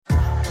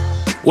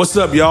What's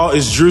up, y'all?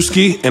 It's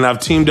Drewski, and I've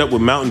teamed up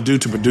with Mountain Dew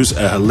to produce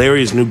a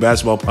hilarious new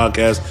basketball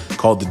podcast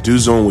called The Dew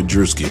Zone with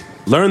Drewski.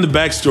 Learn the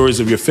backstories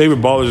of your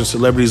favorite ballers and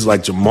celebrities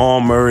like Jamal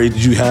Murray.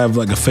 Did you have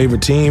like a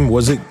favorite team?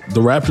 Was it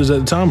the Raptors at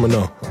the time or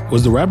no?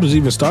 Was the Raptors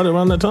even started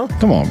around that time?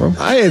 Come on, bro.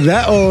 I ain't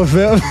that old,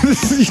 fam.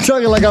 You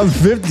talking like I'm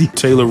 50.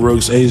 Taylor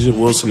Rooks, Asia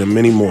Wilson, and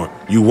many more.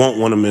 You won't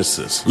want to miss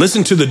this.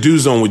 Listen to The Dew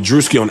Zone with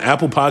Drewski on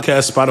Apple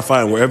Podcasts,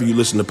 Spotify, and wherever you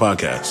listen to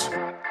podcasts.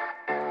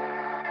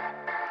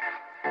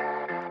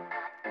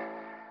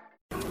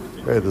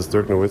 Hey, this is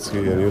Dirk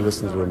Nowitzki, and you're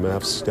listening to the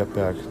Mavs Step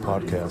Back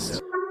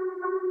podcast.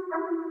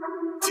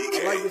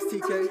 I like this,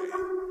 TK.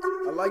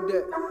 I like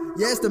that.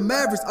 Yeah, it's the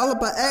Mavericks, all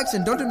about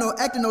action. Don't do no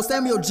acting, no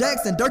Samuel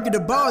Jackson. Dirk get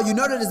the ball, you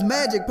know that it's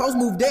magic. Post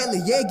move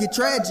deadly, yeah, get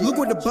tragic. Look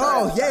with the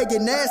ball, yeah,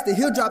 get nasty.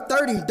 He'll drop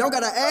 30, don't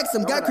gotta ask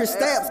him. Got Chris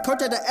Stapps,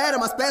 coach at the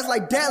Adam. I spaz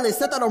like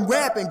Dallas, I thought I'm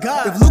rapping.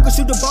 God, if Luka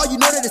shoot the ball, you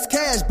know that it's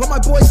cash. But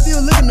my boy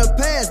still looking to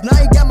pass. Now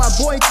he got my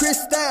boy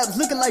Chris Stapps,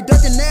 looking like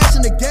Duncan Nash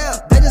in the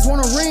gap. They just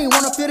want a ring,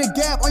 wanna fill the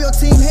gap on your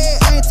team head.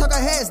 I ain't talking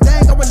hats,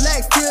 dang, I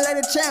relax. Still at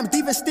the champs,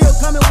 defense still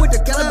coming with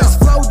the cannabis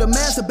flow. The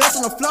man's the best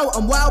on the flow.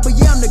 I'm wild, but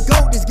yeah, I'm the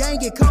GOAT. This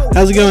game get cold.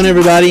 How's it going,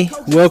 everybody?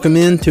 Welcome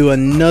into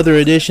another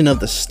edition of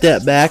the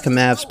Step Back, a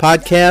Mavs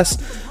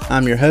podcast.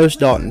 I'm your host,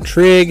 Dalton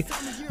Trigg.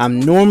 I'm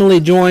normally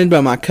joined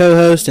by my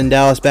co-host and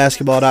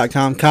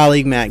DallasBasketball.com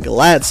colleague, Matt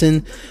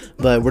Galatson,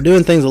 but we're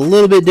doing things a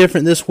little bit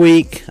different this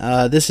week.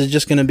 This is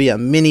just going to be a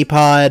mini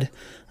pod.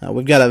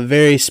 We've got a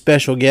very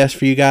special guest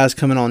for you guys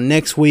coming on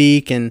next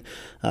week, and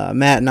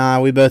Matt and I,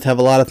 we both have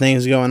a lot of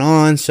things going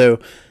on, so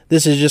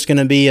this is just going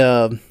to be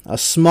a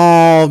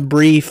small,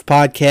 brief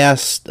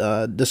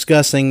podcast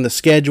discussing the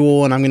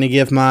schedule, and I'm going to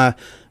give my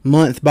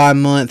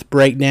month-by-month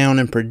breakdown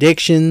and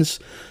predictions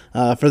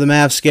for the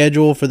Mavs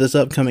schedule for this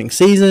upcoming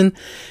season.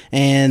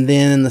 And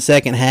then in the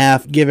second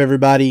half, give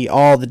everybody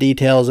all the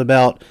details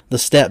about the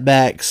Step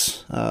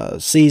Backs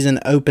season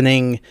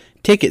opening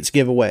tickets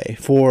giveaway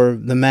for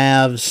the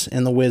Mavs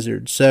and the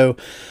Wizards. So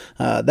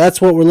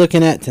that's what we're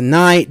looking at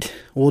tonight.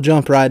 We'll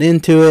jump right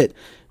into it.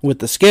 With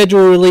the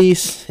schedule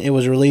release, it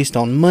was released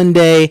on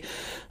Monday.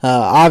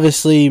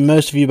 Obviously,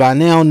 most of you by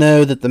now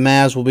know that the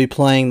Mavs will be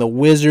playing the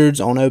Wizards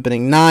on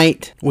opening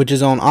night, which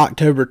is on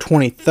October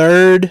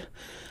 23rd.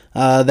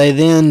 They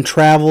then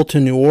travel to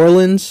New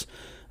Orleans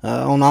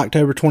on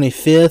October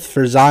 25th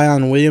for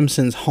Zion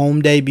Williamson's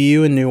home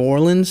debut in New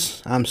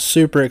Orleans. I'm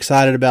super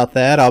excited about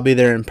that. I'll be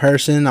there in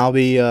person. I'll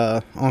be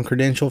on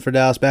credential for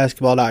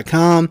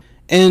DallasBasketball.com.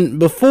 And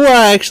before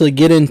I actually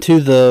get into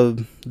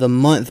the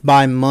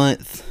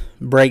month-by-month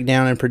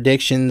breakdown and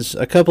predictions,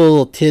 a couple of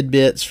little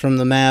tidbits from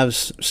the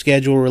Mavs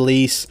schedule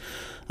release.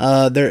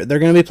 They're going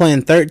to be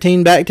playing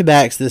 13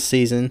 back-to-backs this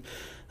season.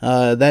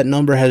 That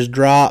number has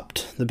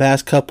dropped the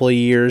past couple of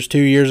years. 2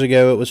 years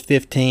ago it was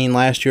 15,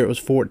 last year it was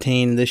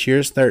 14, this year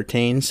it's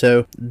 13.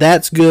 So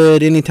that's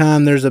good.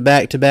 Anytime there's a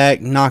back-to-back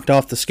knocked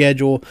off the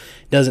schedule,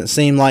 doesn't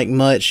seem like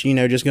much,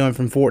 just going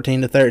from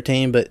 14 to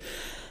 13, but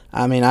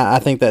I mean, I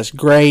think that's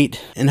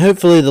great, and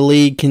hopefully the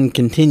league can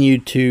continue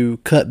to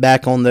cut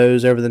back on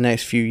those over the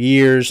next few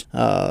years.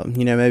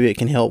 Maybe it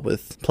can help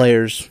with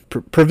players,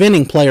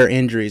 preventing player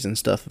injuries and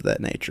stuff of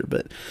that nature.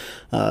 But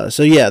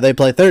they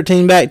play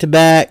 13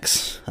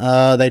 back-to-backs.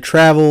 They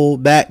travel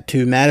back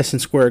to Madison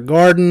Square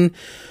Garden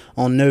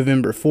on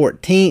November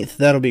 14th.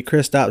 That'll be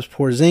Kristaps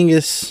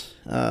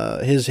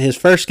Porzingis, his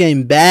first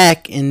game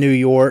back in New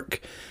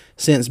York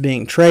since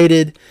being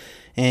traded.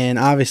 And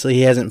obviously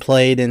he hasn't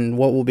played in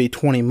what will be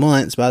 20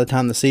 months by the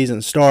time the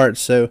season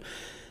starts. So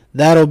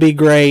that'll be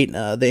great.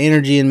 The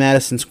energy in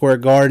Madison Square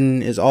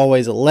Garden is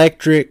always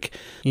electric.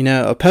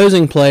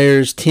 Opposing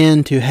players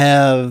tend to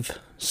have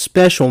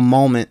special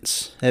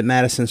moments at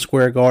Madison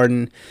Square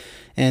Garden.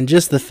 And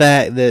just the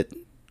fact that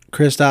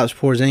Kristaps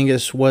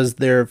Porzingis was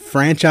their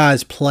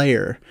franchise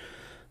player.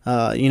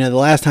 The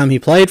last time he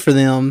played for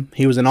them,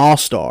 he was an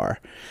all-star.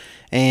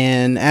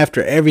 And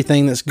after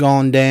everything that's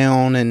gone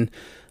down and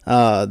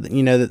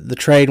the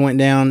trade went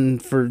down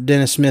for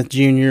Dennis Smith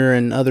Jr.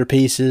 and other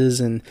pieces,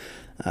 and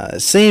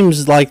it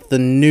seems like the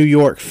New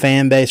York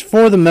fan base,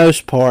 for the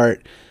most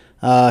part,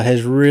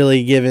 has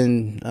really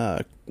given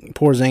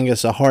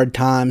Porzingis a hard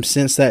time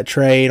since that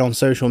trade on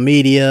social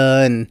media,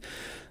 and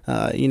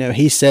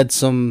he said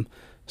some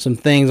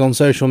things on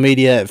social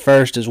media at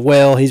first as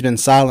well. He's been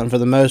silent for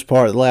the most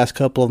part the last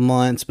couple of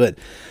months, but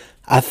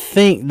I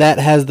think that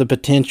has the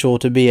potential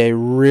to be a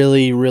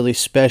really, really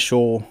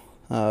special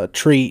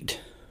treat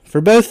for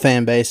both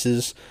fan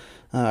bases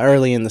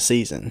early in the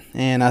season.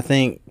 And I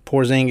think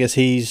Porzingis,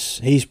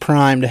 he's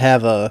primed to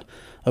have a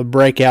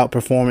breakout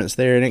performance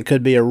there, and it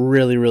could be a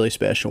really, really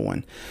special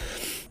one.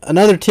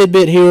 Another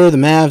tidbit here, the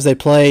Mavs, they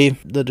play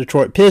the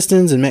Detroit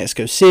Pistons in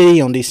Mexico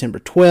City on December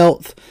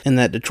 12th. And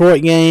that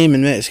Detroit game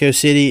in Mexico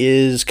City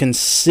is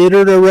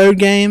considered a road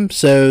game.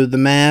 So the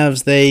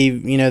Mavs,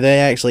 they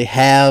actually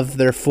have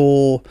their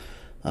full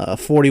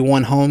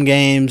 41 home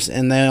games,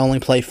 and they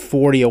only play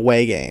 40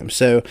 away games.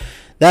 So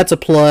that's a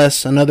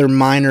plus, another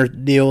minor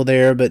deal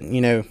there, but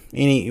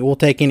we'll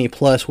take any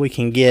plus we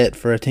can get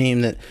for a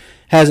team that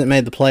hasn't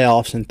made the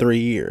playoffs in 3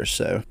 years.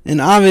 So,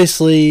 and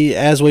obviously,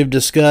 as we've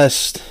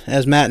discussed,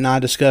 as Matt and I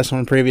discussed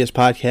on previous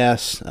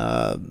podcasts,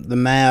 the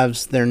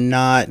Mavs, they're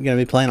not going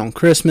to be playing on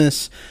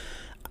Christmas.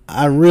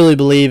 I really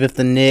believe if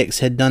the Knicks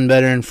had done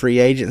better in free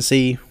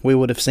agency, we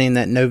would have seen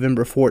that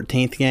November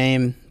 14th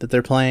game that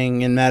they're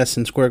playing in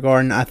Madison Square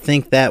Garden. I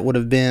think that would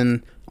have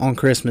been on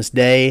Christmas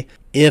Day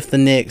if the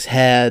Knicks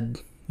had,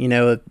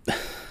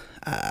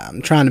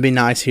 I'm trying to be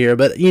nice here,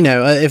 but,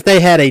 if they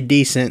had a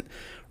decent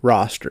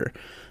roster.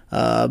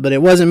 But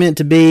it wasn't meant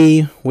to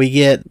be. We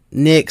get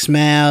Knicks,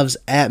 Mavs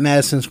at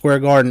Madison Square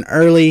Garden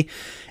early.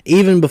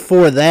 Even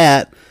before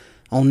that,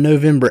 on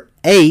November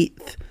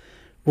 8th,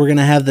 we're going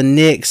to have the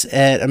Knicks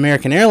at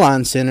American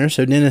Airlines Center.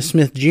 So Dennis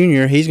Smith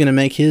Jr., he's going to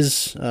make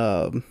his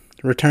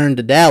return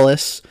to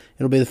Dallas.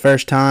 It'll be the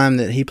first time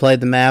that he played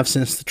the Mavs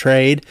since the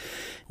trade.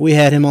 We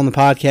had him on the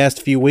podcast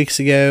a few weeks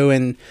ago,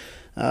 and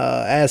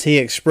as he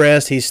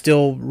expressed, he's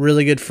still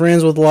really good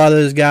friends with a lot of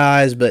those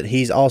guys, but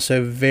he's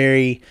also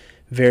very,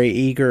 very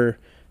eager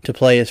to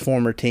play his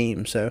former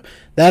team. So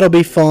that'll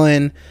be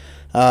fun.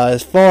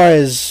 As far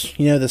as,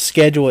 the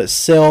schedule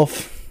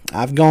itself,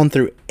 I've gone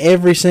through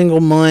every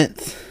single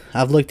month.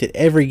 I've looked at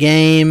every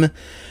game.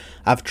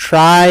 I've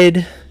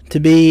tried to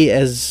be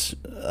as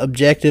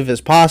objective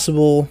as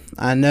possible.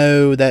 I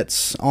know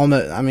that's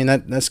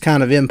that's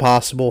kind of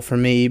impossible for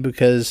me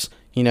because,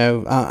 I'm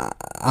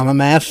a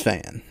Mavs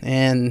fan,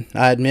 and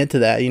I admit to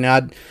that.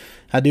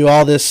 I do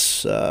all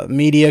this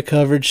media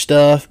coverage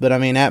stuff, but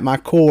at my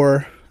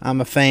core, I'm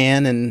a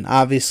fan, and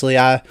obviously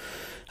I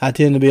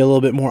tend to be a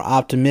little bit more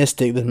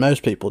optimistic than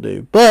most people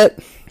do. But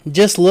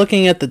just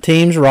looking at the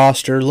team's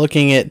roster,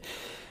 looking at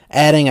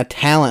adding a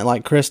talent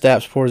like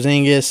Kristaps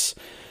Porzingis,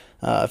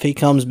 if he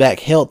comes back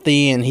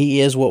healthy and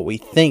he is what we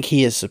think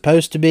he is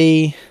supposed to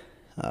be,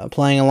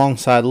 playing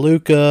alongside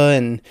Luka,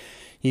 and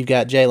you've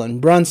got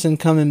Jalen Brunson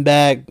coming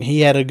back.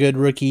 He had a good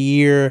rookie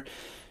year.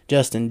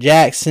 Justin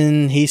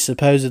Jackson, he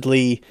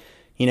supposedly,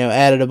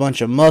 added a bunch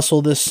of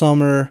muscle this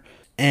summer,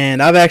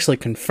 and I've actually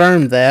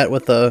confirmed that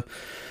with a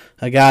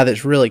guy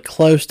that's really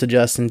close to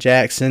Justin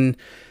Jackson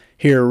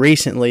here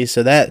recently,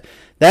 so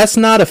that's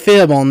not a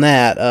fib on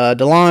that.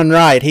 DeLon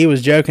Wright, he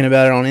was joking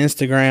about it on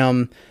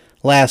Instagram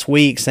last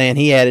week, saying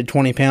he added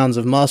 20 pounds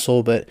of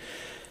muscle, but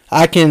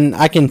I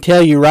can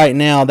tell you right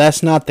now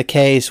that's not the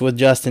case with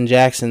Justin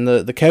Jackson.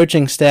 The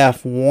coaching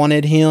staff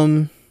wanted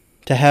him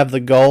to have the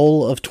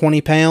goal of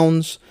 20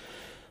 pounds,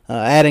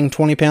 adding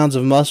 20 pounds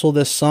of muscle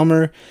this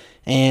summer,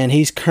 and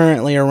he's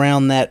currently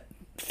around that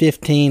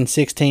 15,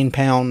 16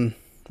 pound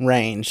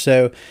range.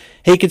 So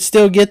he could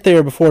still get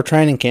there before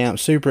training camp.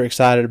 Super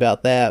excited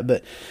about that.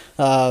 But,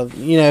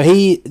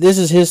 this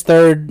is his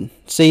third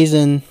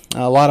season.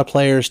 A lot of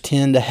players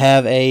tend to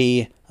have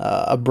a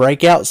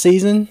breakout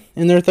season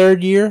in their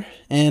third year.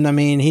 And,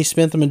 he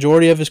spent the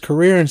majority of his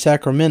career in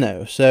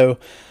Sacramento. So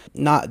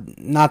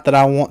not that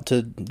I want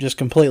to just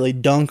completely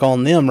dunk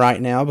on them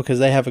right now because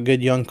they have a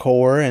good young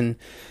core and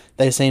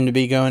they seem to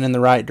be going in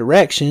the right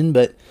direction.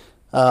 But,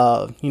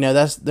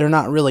 they're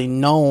not really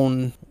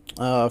known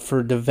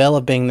for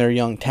developing their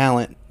young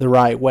talent the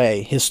right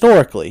way,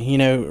 historically,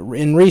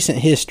 in recent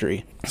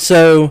history.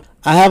 So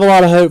I have a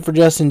lot of hope for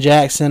Justin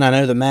Jackson. I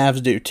know the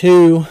Mavs do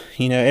too.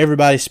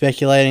 Everybody's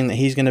speculating that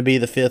he's going to be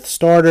the fifth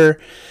starter,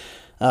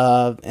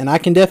 and I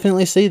can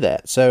definitely see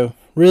that. So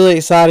really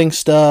exciting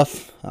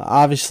stuff.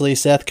 Obviously,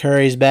 Seth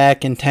Curry's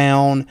back in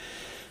town.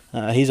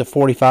 He's a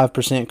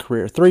 45%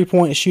 career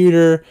three-point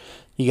shooter.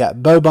 You got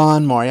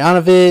Boban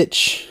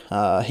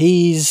Marjanovic.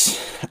 He's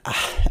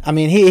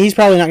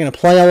probably not going to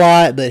play a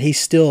lot, but he's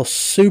still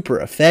super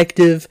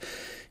effective.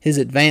 His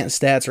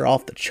advanced stats are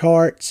off the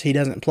charts. He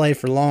doesn't play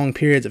for long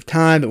periods of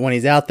time, but when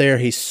he's out there,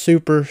 he's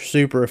super,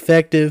 super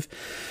effective.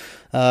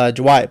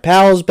 Dwight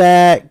Powell's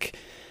back.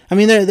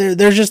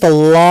 There's just a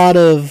lot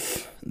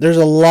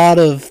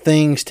of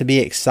things to be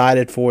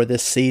excited for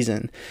this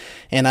season,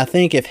 and I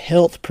think if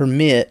health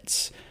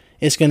permits,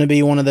 it's going to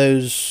be one of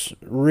those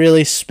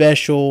really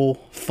special,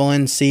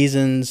 fun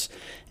seasons,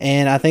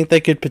 and I think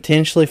they could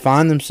potentially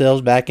find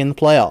themselves back in the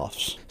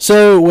playoffs.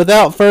 So,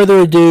 without further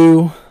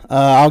ado,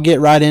 I'll get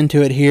right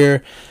into it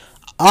here.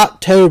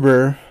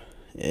 October,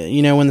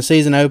 when the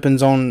season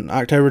opens on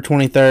October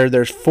 23rd,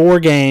 there's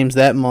 4 games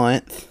that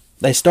month.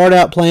 They start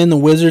out playing the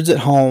Wizards at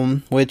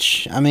home,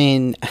 which,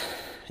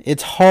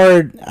 it's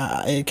hard.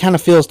 It kind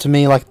of feels to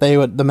me like the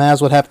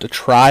Mavs would have to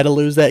try to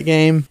lose that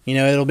game.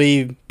 It'll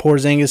be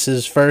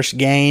Porzingis' first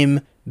game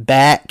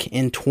back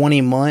in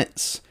 20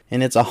 months,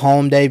 and it's a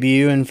home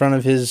debut in front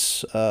of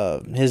his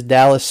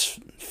Dallas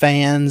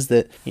fans.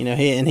 That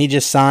he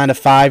just signed a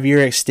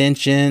 5-year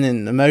extension,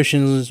 and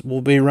emotions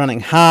will be running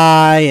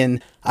high.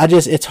 And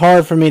it's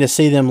hard for me to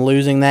see them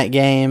losing that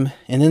game.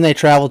 And then they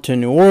travel to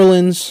New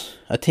Orleans,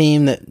 a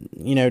team that,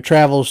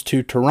 travels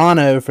to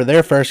Toronto for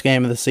their first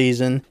game of the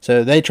season.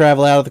 So they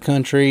travel out of the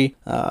country.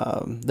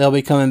 They'll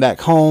be coming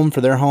back home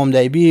for their home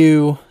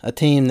debut, a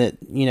team that,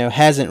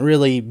 hasn't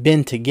really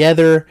been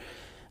together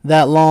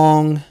that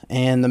long.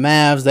 And the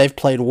Mavs, they've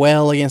played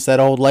well against that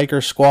old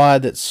Lakers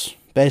squad that's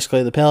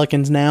basically the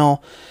Pelicans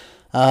now.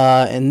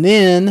 And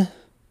then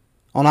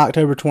on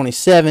October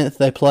 27th,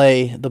 they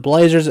play the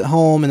Blazers at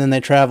home, and then they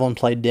travel and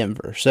play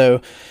Denver.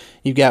 So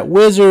you've got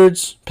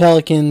Wizards,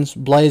 Pelicans,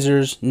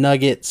 Blazers,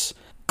 Nuggets.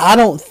 I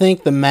don't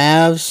think the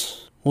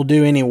Mavs will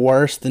do any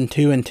worse than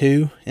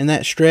 2-2 in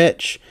that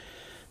stretch,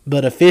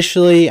 but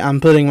officially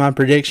I'm putting my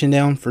prediction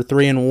down for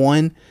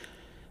 3-1.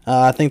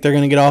 I think they're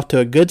going to get off to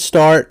a good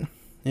start.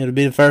 It'll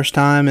be the first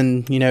time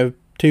in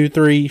 2,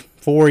 3,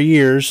 4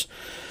 years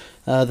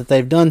that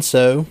they've done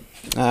so.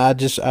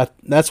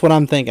 That's what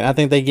I'm thinking. I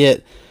think they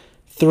get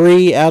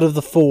 3 out of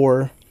the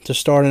 4 to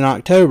start in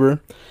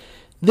October.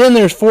 Then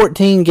there's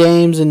 14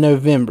 games in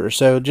November.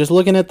 So just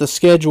looking at the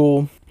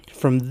schedule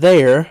from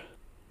there,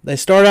 they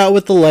start out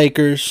with the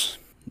Lakers.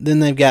 Then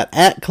they've got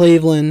at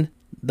Cleveland,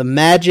 the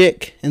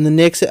Magic, and the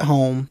Knicks at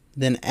home.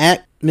 Then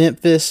at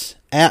Memphis,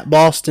 at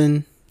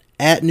Boston,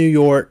 at New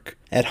York,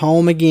 at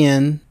home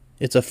again.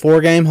 It's a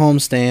 4-game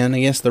homestand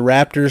against the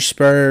Raptors,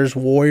 Spurs,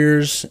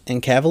 Warriors,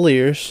 and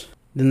Cavaliers.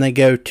 Then they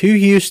go to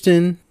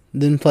Houston,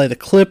 then play the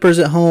Clippers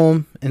at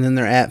home, and then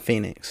they're at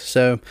Phoenix.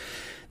 So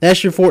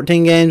that's your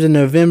 14 games in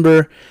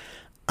November.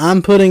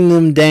 I'm putting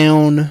them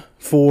down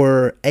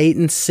for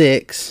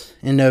 8-6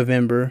 in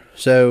November.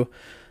 So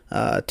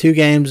 2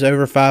 games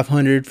over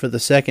 500 for the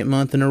second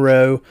month in a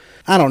row.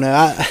 I don't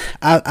know.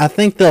 I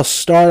think they'll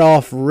start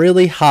off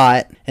really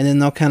hot, and then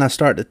they'll kind of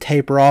start to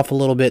taper off a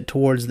little bit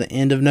towards the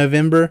end of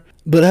November.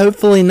 But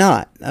hopefully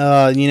not.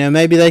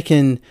 Maybe they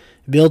can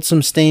build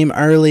some steam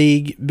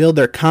early, build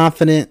their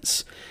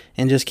confidence,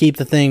 and just keep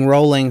the thing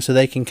rolling so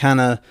they can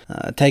kind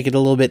of take it a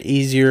little bit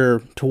easier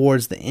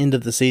towards the end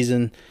of the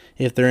season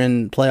if they're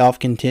in playoff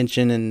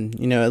contention and,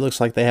 it looks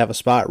like they have a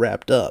spot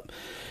wrapped up.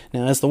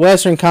 Now, as the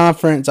Western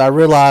Conference, I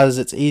realize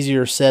it's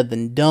easier said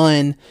than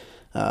done.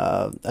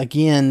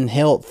 Again,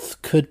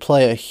 health could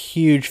play a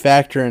huge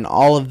factor in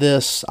all of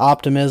this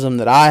optimism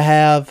that I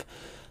have.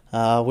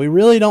 We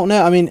really don't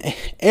know. I mean,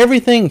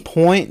 everything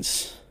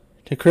points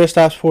to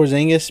Kristaps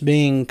Porzingis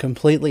being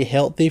completely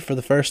healthy for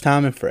the first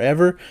time in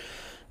forever.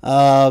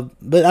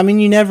 But I mean,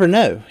 you never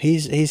know.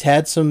 He's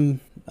had some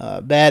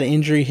bad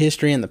injury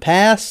history in the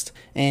past,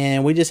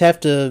 and we have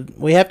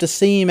to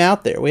see him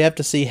out there. We have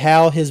to see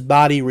how his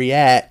body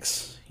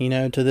reacts,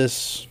 to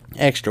this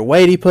extra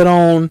weight he put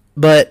on.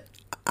 But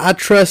I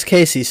trust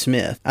Casey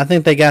Smith. I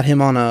think they got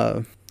him on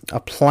a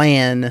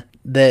plan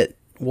that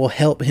will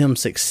help him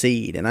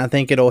succeed, and I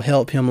think it'll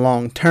help him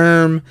long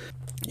term.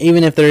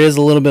 Even if there is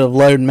a little bit of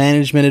load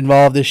management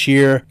involved this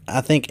year, I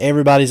think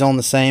everybody's on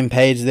the same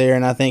page there,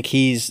 and I think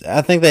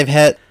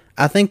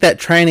that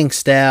training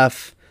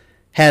staff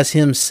has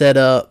him set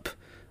up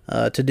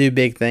to do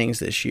big things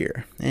this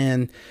year.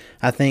 And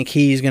I think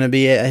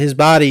his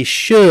body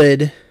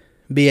should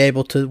be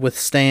able to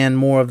withstand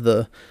more of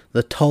the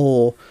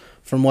toll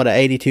from what an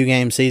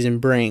 82-game season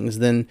brings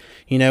than,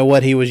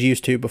 what he was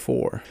used to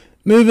before.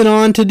 Moving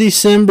on to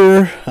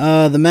December,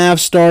 the Mavs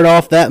start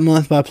off that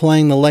month by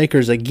playing the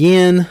Lakers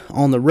again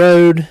on the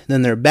road.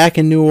 Then they're back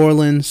in New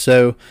Orleans,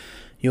 so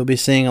you'll be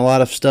seeing a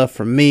lot of stuff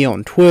from me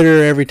on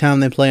Twitter every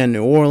time they play in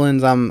New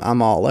Orleans.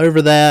 I'm all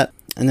over that.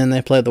 And then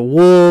they play the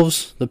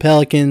Wolves, the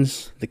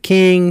Pelicans, the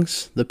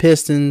Kings, the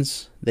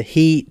Pistons, the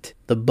Heat,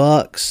 the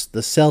Bucks, the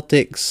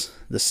Celtics,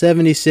 the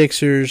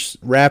 76ers,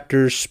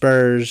 Raptors,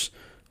 Spurs,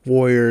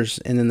 Warriors,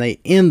 and then they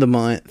end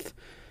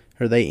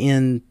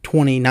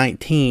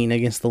 2019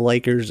 against the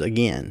Lakers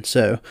again.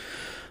 So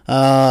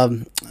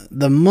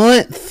the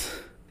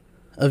month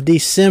of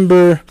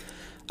December,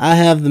 I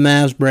have the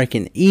Mavs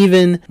breaking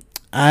even.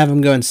 I have them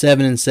going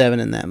 7-7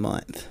 in that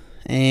month.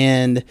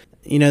 And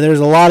there's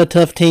a lot of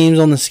tough teams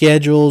on the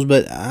schedules,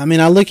 but I mean,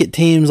 I look at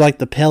teams like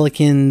the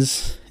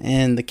Pelicans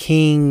and the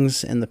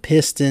Kings and the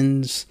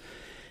Pistons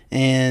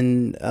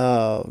and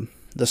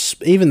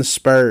even the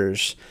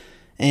Spurs.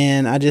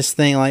 And I just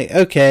think,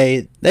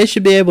 okay, they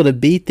should be able to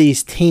beat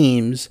these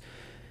teams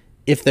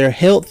if they're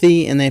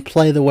healthy and they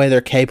play the way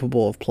they're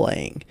capable of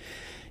playing.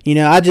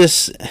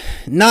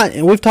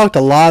 We've talked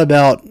a lot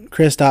about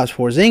Kristaps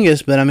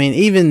Porzingis, but I mean,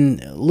 even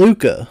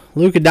Luka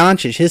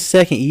Doncic, his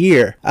second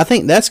year, I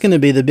think that's going to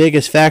be the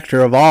biggest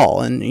factor of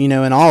all, and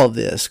in all of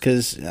this,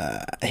 because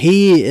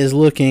he is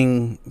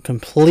looking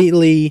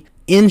completely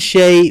in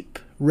shape,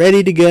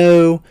 ready to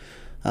go.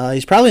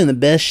 He's probably in the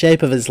best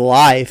shape of his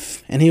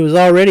life, and he was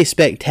already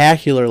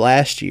spectacular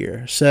last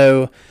year.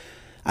 So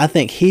I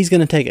think he's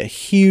going to take a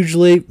huge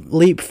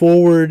leap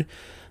forward,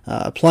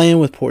 playing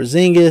with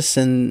Porzingis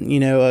and,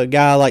 a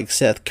guy like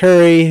Seth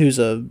Curry, who's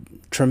a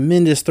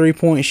tremendous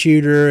three-point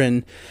shooter,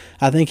 and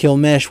I think he'll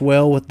mesh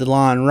well with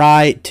DeLon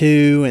Wright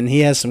too, and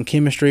he has some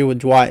chemistry with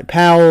Dwight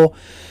Powell.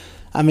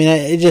 I mean,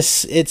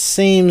 it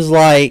seems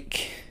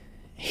like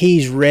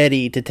he's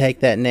ready to take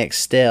that next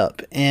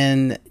step,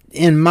 and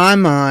in my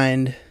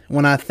mind,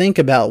 when I think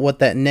about what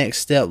that next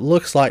step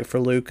looks like for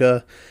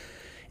Luka,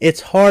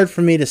 it's hard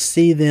for me to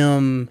see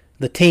them,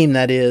 the team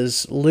that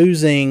is,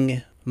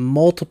 losing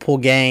multiple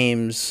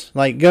games,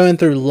 like going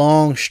through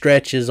long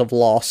stretches of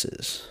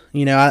losses.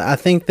 I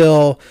think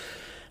they'll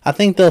I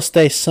think they'll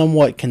stay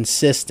somewhat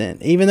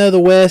consistent. Even though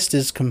the West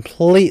is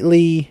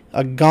completely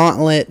a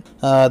gauntlet,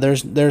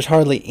 there's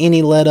hardly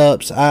any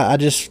let-ups. I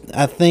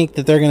think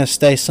that they're going to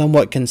stay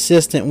somewhat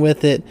consistent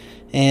with it,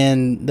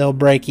 and they'll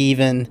break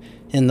even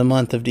in the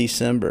month of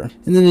December.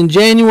 And then in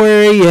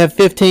January, you have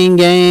 15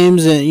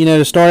 games, and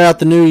to start out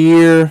the new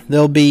year,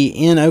 they'll be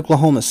in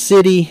Oklahoma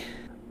City.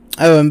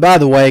 Oh, and by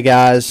the way,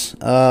 guys,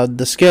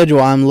 the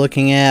schedule I'm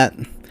looking at,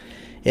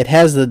 it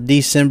has the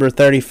December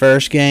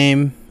 31st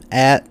game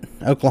at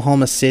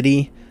Oklahoma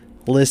City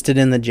listed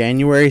in the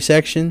January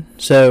section.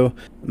 So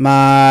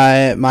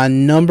my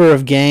number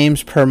of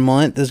games per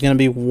month is going to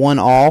be one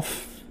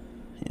off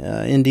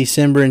in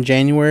December and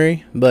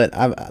January, but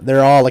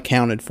they're all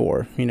accounted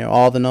for.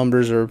 All the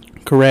numbers are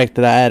correct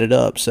that I added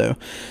up. So,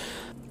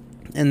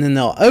 and then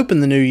they'll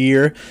open the new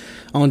year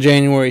on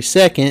January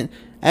 2nd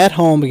at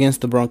home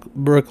against the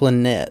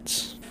Brooklyn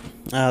Nets.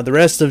 The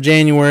rest of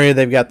January,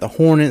 they've got the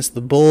Hornets,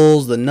 the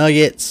Bulls, the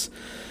Nuggets,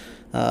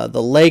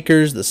 the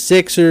Lakers, the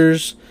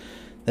Sixers.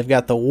 They've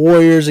got the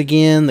Warriors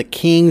again, the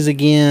Kings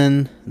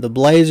again, the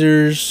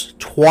Blazers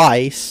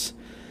twice,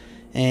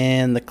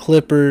 and the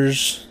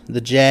Clippers,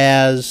 the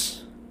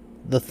Jazz,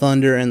 the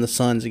Thunder, and the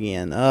Suns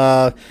again.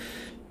 And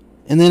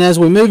then as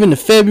we move into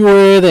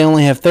February, they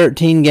only have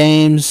 13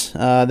 games.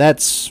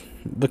 That's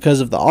because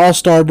of the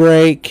All-Star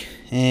break,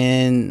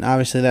 and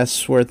obviously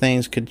that's where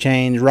things could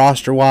change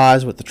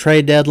roster-wise with the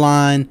trade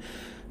deadline.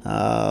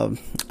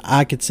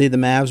 I could see the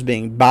Mavs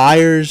being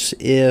buyers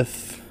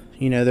if,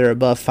 they're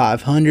above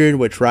 500,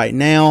 which right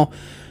now,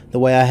 the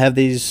way I have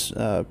these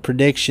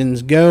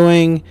predictions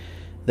going,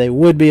 they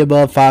would be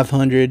above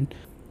 500.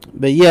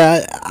 But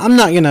yeah, I'm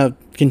not going to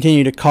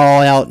continue to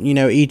call out,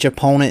 each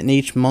opponent in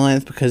each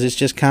month because it's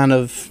just kind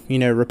of,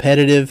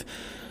 repetitive.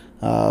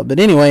 But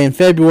anyway, in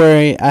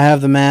February, I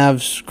have the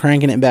Mavs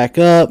cranking it back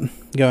up,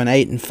 going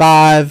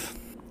 8-5.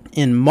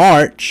 In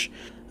March,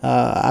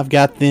 I've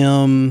got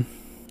them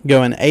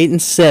going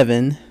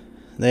 8-7.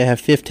 They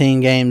have 15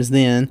 games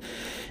then.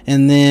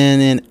 And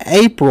then in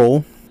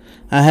April,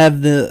 I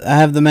have the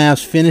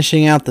Mavs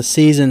finishing out the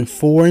season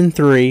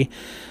 4-3.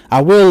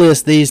 I will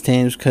list these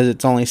teams because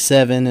it's only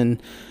 7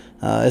 and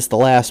it's the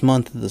last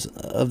month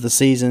of the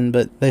season.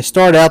 But they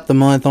start out the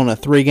month on a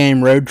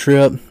 3-game road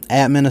trip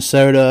at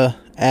Minnesota,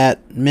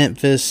 at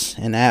Memphis,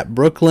 and at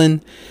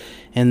Brooklyn.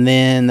 And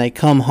then they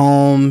come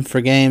home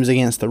for games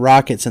against the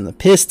Rockets and the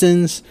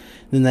Pistons.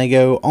 Then they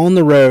go on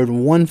the road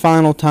one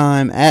final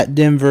time at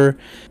Denver.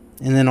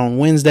 And then on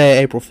Wednesday,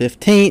 April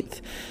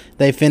 15th,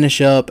 they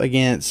finish up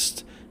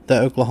against the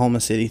Oklahoma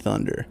City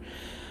Thunder.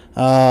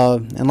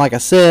 And like I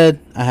said,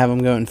 I have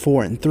them going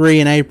 4-3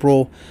 in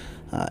April.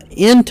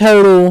 In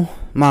total,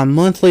 my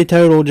monthly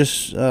total,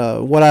 just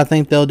what I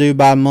think they'll do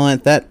by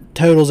month, that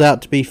totals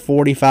out to be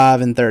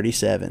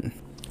 45-37,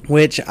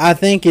 which I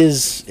think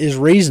is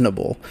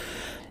reasonable.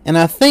 And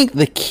I think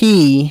the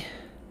key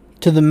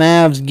to the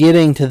Mavs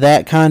getting to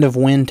that kind of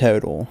win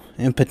total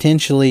and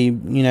potentially,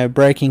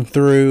 breaking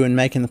through and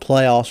making the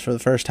playoffs for the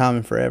first time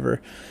in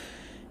forever,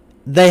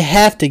 they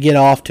have to get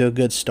off to a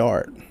good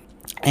start.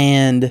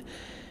 And,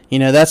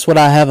 that's what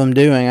I have them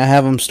doing. I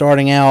have them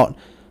starting out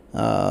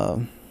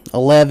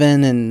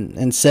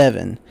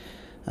 11-7.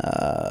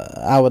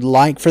 I would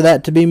like for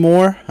that to be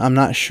more. I'm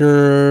not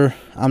sure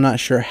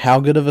how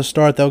good of a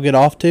start they'll get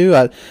off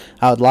to.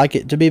 I would like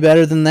it to be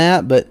better than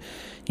that, but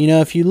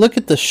if you look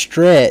at the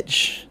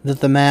stretch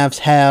that the Mavs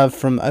have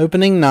from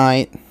opening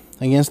night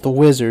against the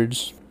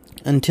Wizards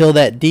until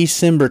that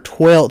December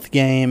 12th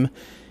game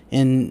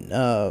in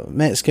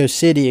Mexico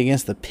City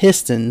against the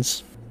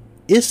Pistons,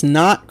 it's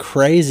not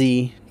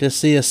crazy to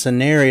see a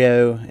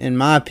scenario, in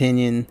my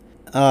opinion,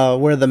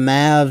 where the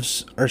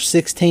Mavs are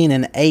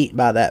 16-8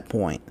 by that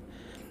point.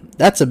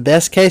 That's a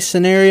best case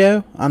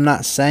scenario. I'm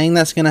not saying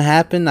that's going to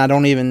happen. I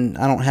don't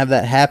have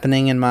that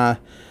happening in my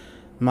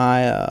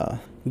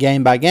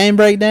game by game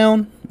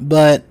breakdown,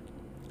 but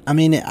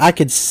I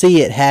could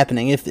see it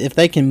happening if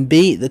they can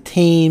beat the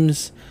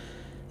teams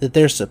that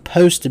they're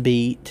supposed to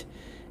beat,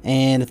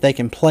 and if they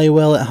can play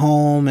well at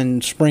home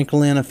and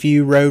sprinkle in a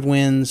few road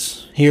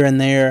wins here and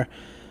there.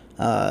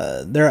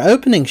 Their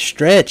opening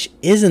stretch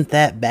isn't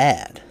that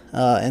bad,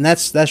 and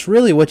that's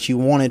really what you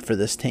wanted for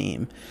this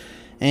team.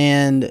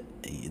 And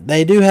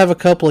they do have a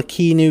couple of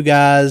key new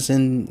guys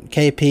in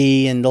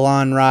KP and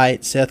DeLon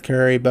Wright, Seth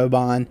Curry,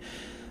 Boban,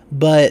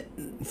 but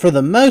for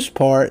the most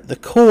part, the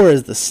core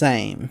is the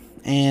same.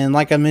 And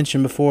like I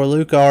mentioned before,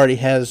 Luka already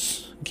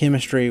has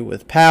chemistry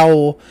with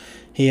Powell.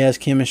 He has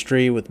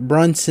chemistry with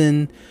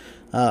Brunson.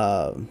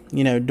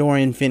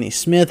 Dorian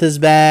Finney-Smith is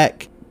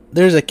back.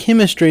 There's a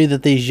chemistry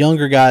that these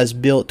younger guys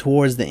built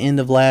towards the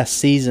end of last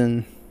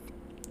season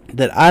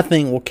that I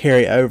think will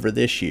carry over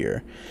this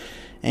year.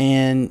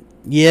 And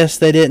yes,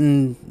 they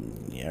didn't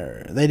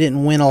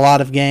win a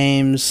lot of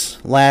games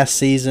last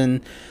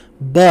season,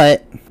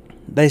 but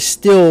they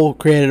still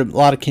created a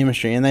lot of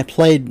chemistry, and they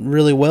played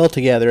really well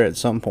together at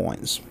some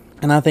points.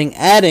 And I think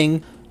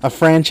adding a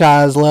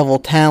franchise-level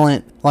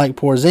talent like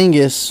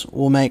Porzingis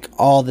will make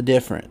all the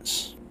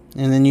difference.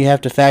 And then you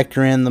have to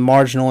factor in the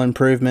marginal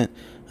improvement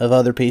of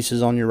other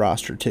pieces on your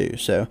roster too.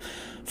 So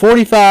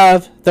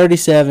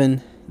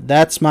 45-37,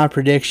 that's my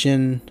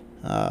prediction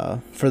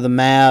for the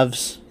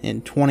Mavs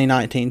in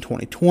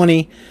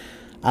 2019-2020.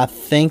 I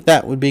think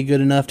that would be good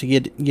enough to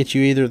get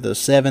you either the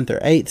 7th or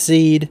 8th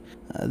seed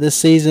this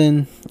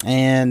season.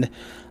 And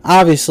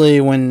obviously,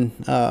 when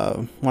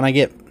I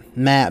get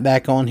Matt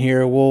back on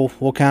here,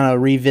 we'll kind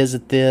of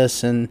revisit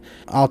this, and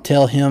I'll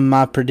tell him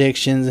my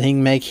predictions, and he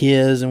can make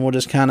his, and we'll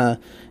just kind of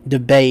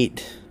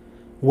debate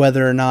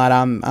whether or not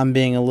I'm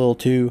being a little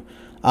too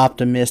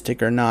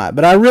optimistic or not.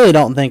 But I really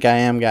don't think I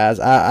am, guys.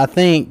 I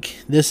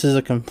think this is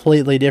a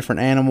completely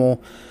different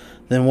animal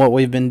than what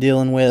we've been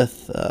dealing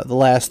with the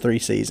last 3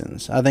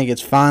 seasons. I think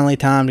it's finally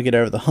time to get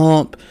over the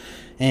hump,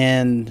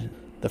 and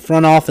the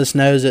front office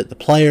knows it, the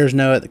players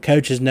know it, the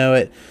coaches know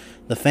it,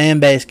 the fan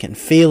base can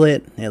feel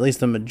it, at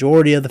least the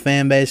majority of the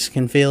fan base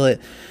can feel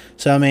it.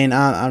 So, I mean,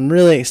 I'm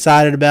really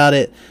excited about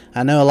it.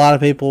 I know a lot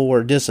of people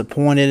were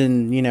disappointed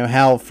in,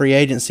 how free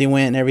agency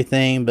went and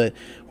everything, but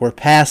we're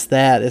past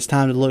that. It's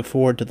time to look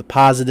forward to the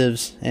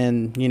positives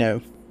and,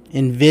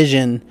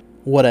 envision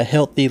what a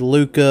healthy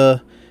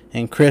Luka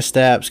and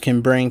Kristaps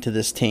can bring to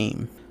this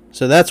team.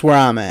 So that's where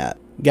I'm at.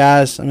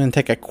 Guys, I'm going to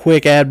take a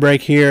quick ad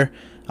break here.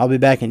 I'll be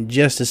back in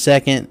just a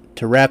second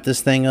to wrap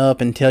this thing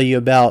up and tell you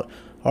about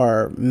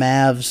our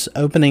Mavs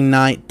opening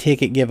night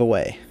ticket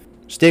giveaway.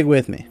 Stick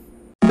with me.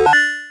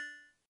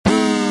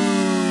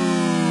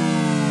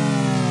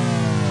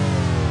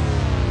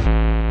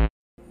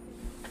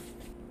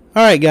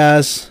 Alright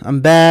guys,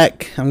 I'm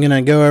back. I'm going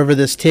to go over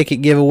this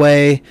ticket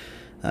giveaway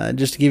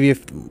just to give you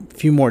a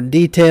few more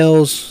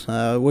details.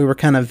 We were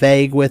kind of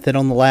vague with it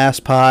on the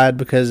last pod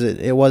because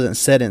it wasn't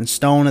set in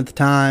stone at the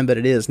time, but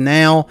it is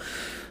now.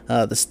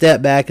 The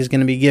Step Back is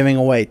going to be giving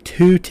away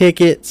 2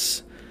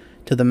 tickets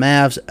to the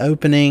Mavs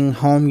opening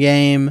home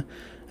game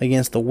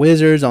against the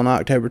Wizards on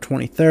October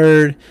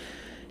 23rd.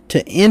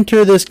 To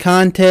enter this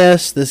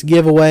contest, this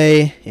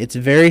giveaway, it's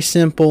very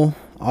simple.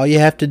 All you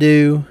have to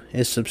do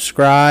is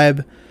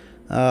subscribe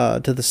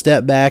to the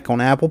Step Back on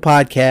Apple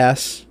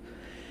Podcasts,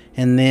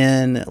 and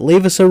then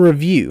leave us a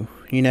review.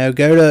 Go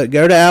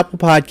to Apple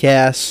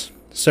Podcasts,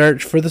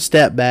 search for the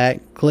Step Back,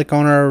 click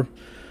on our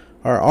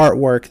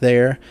artwork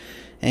there,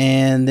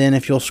 and then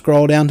if you'll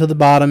scroll down to the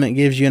bottom, it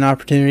gives you an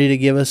opportunity to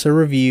give us a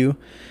review.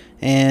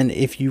 And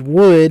if you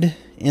would,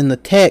 in the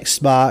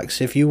text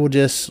box, if you will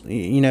just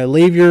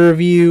leave your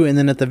review, and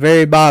then at the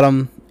very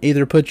bottom,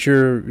 either put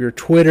your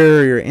Twitter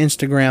or your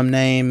Instagram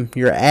name,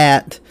 your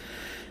 @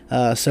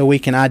 so we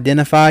can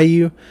identify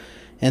you.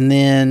 And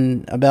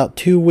then about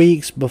 2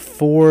 weeks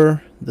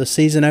before the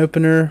season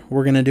opener,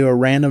 we're going to do a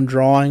random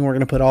drawing. We're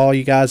going to put all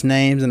you guys'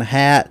 names in a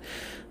hat,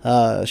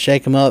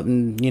 shake them up,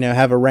 and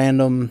have a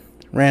random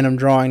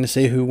drawing to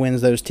see who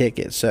wins those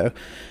tickets. So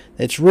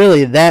it's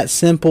really that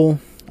simple.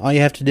 All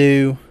you have to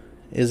do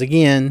is,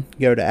 again,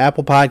 go to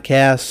Apple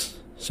Podcasts,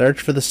 search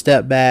for the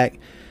Step Back,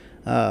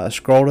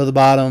 scroll to the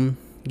bottom,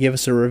 give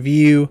us a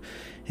review,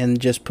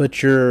 and just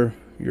put your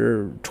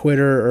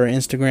Twitter or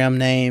Instagram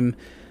name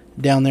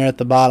down there at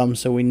the bottom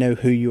so we know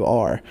who you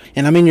are.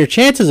 And I mean, your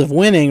chances of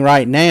winning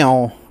right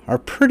now are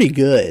pretty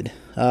good.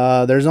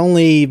 There's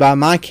only, by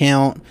my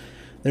count,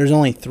 there's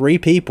only 3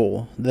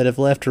 people that have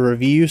left a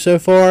review so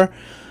far.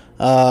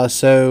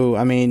 So,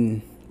 I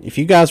mean, if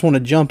you guys want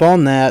to jump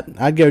on that,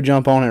 I'd go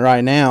jump on it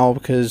right now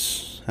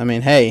because, I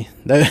mean, hey,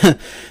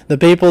 the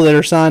people that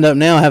are signed up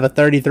now have a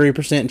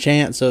 33%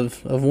 chance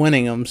of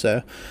winning them.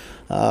 So,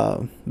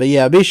 but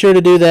yeah, be sure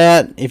to do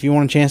that if you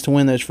want a chance to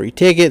win those free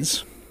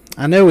tickets.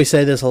 I know we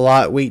say this a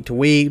lot week to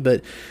week,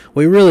 but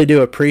we really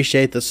do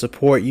appreciate the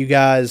support you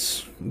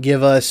guys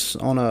give us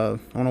on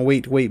a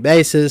week to week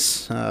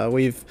basis.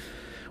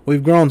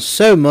 We've grown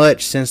so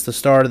much since the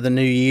start of the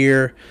new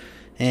year,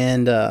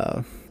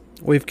 and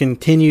we've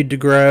continued to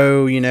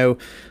grow.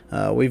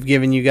 We've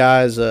given you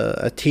guys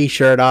a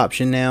t-shirt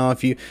option now.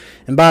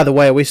 And by the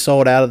way, we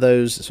sold out of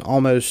those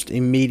almost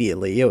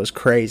immediately. It was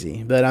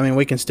crazy, but I mean,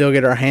 we can still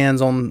get our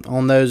hands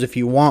on those if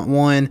you want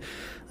one.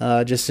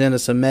 Just send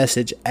us a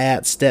message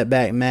at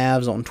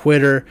StepBackMavs on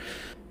Twitter.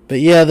 But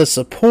yeah, the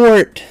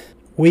support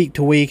week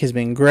to week has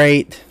been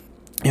great,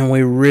 and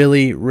we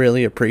really,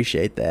 really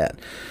appreciate that.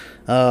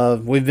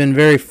 We've been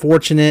very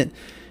fortunate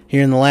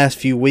here in the last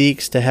few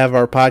weeks to have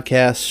our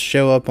podcast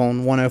show up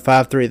on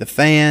 105.3 The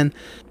Fan.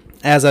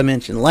 As I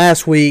mentioned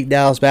last week,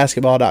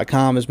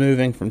 DallasBasketball.com is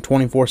moving from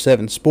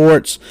 24/7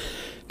 Sports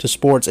to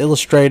Sports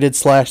Illustrated /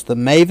 The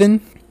Maven.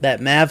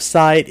 That Mavs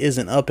site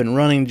isn't up and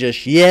running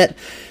just yet.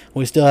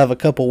 We still have a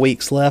couple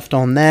weeks left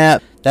on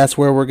that. That's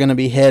where we're going to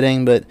be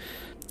heading, but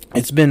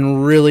it's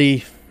been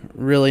really,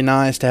 really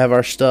nice to have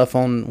our stuff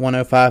on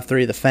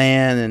 105.3 The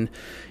Fan.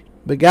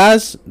 But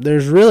guys,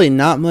 there's really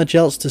not much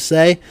else to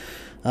say.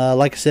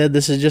 Like I said,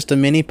 this is just a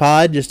mini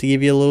pod just to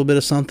give you a little bit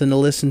of something to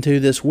listen to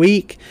this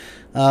week.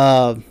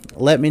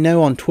 Let me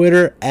know on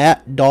Twitter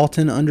at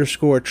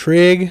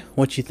Dalton_Trig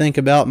what you think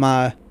about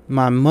my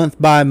month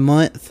by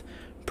month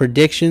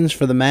predictions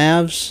for the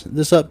Mavs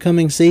this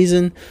upcoming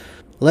season.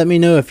 Let me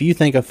know if you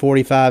think a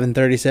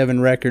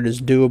 45-37 record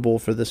is doable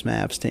for this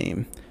Mavs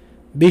team.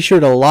 Be sure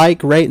to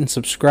like, rate, and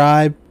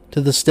subscribe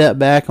to the Step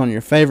Back on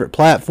your favorite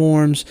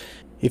platforms.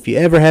 If you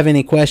ever have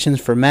any questions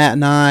for Matt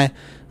and I,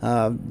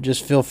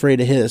 just feel free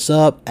to hit us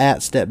up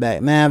at Step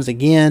Back Mavs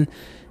again.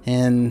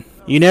 And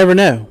you never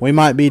know, we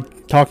might be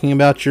talking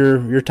about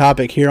your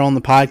topic here on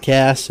the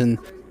podcast and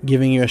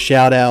giving you a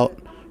shout out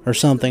or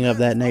something of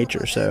that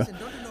nature. So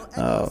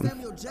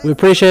we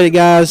appreciate it,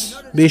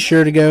 guys. Be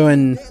sure to go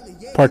and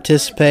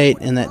participate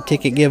in that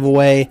ticket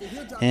giveaway.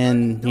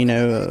 And,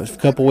 a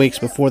couple weeks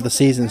before the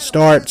season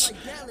starts,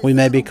 we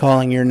may be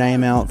calling your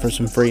name out for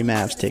some free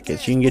Mavs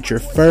tickets. You can get your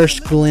first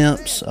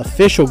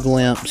official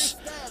glimpse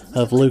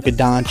of Luka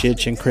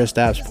Doncic and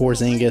Kristaps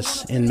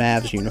Porzingis in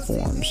Mavs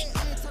uniforms.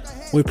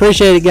 We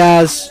appreciate it,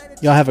 guys.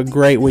 Y'all have a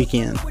great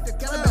weekend.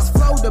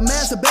 The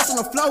Mavs are best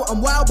on the floor. I'm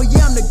wild, but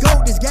yeah, I'm the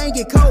GOAT. This game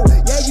get cold.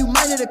 Yeah, you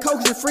might need a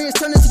coach. Your friends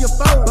turn into your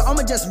foe. But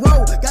I'ma just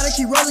roll. Gotta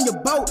keep rolling your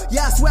boat.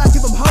 Yeah, I swear I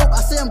give them hope.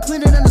 I say I'm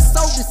cleaner than the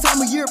soap. This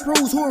time of year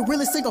proves who will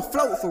really sink or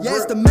float. For yeah,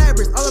 real. It's the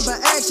Mavericks. All about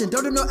action.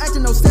 Don't do no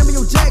acting. No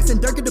Samuel Jackson.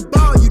 Dirk at the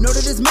ball. You know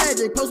that it's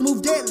magic. Post move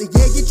deadly.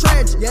 Yeah, get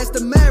tragic. Yeah, it's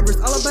the Mavericks.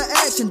 All about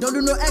action. Don't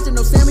do no acting.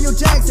 No Samuel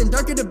Jackson.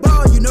 Dirk at the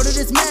ball. You know that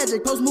it's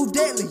magic. Post move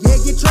deadly. Yeah,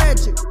 get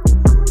tragic.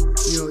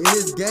 In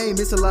this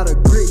game, it's a lot of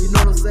grit. You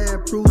know what I'm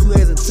saying? Proves who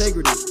has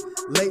integrity.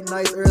 Late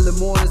nights, early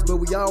mornings, but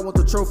we all want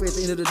the trophy at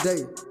the end of the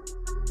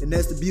day. And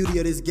that's the beauty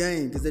of this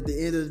game, because at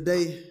the end of the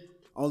day,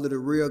 only the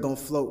real gonna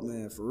float,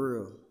 man, for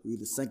real. You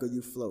either sink or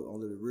you float.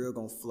 Only the real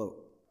gonna float.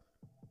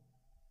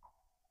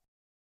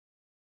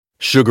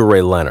 Sugar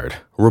Ray Leonard,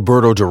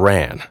 Roberto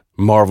Duran,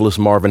 Marvelous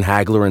Marvin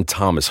Hagler, and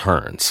Thomas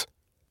Hearns.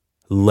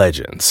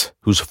 Legends,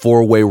 whose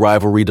four-way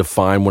rivalry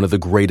defined one of the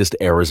greatest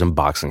eras in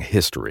boxing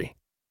history.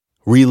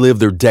 Relive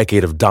their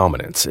decade of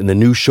dominance in the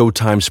new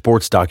Showtime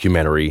sports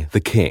documentary, The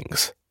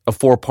Kings, a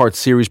 4-part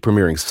series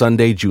premiering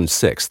Sunday, June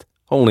 6th,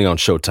 only on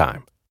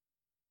Showtime.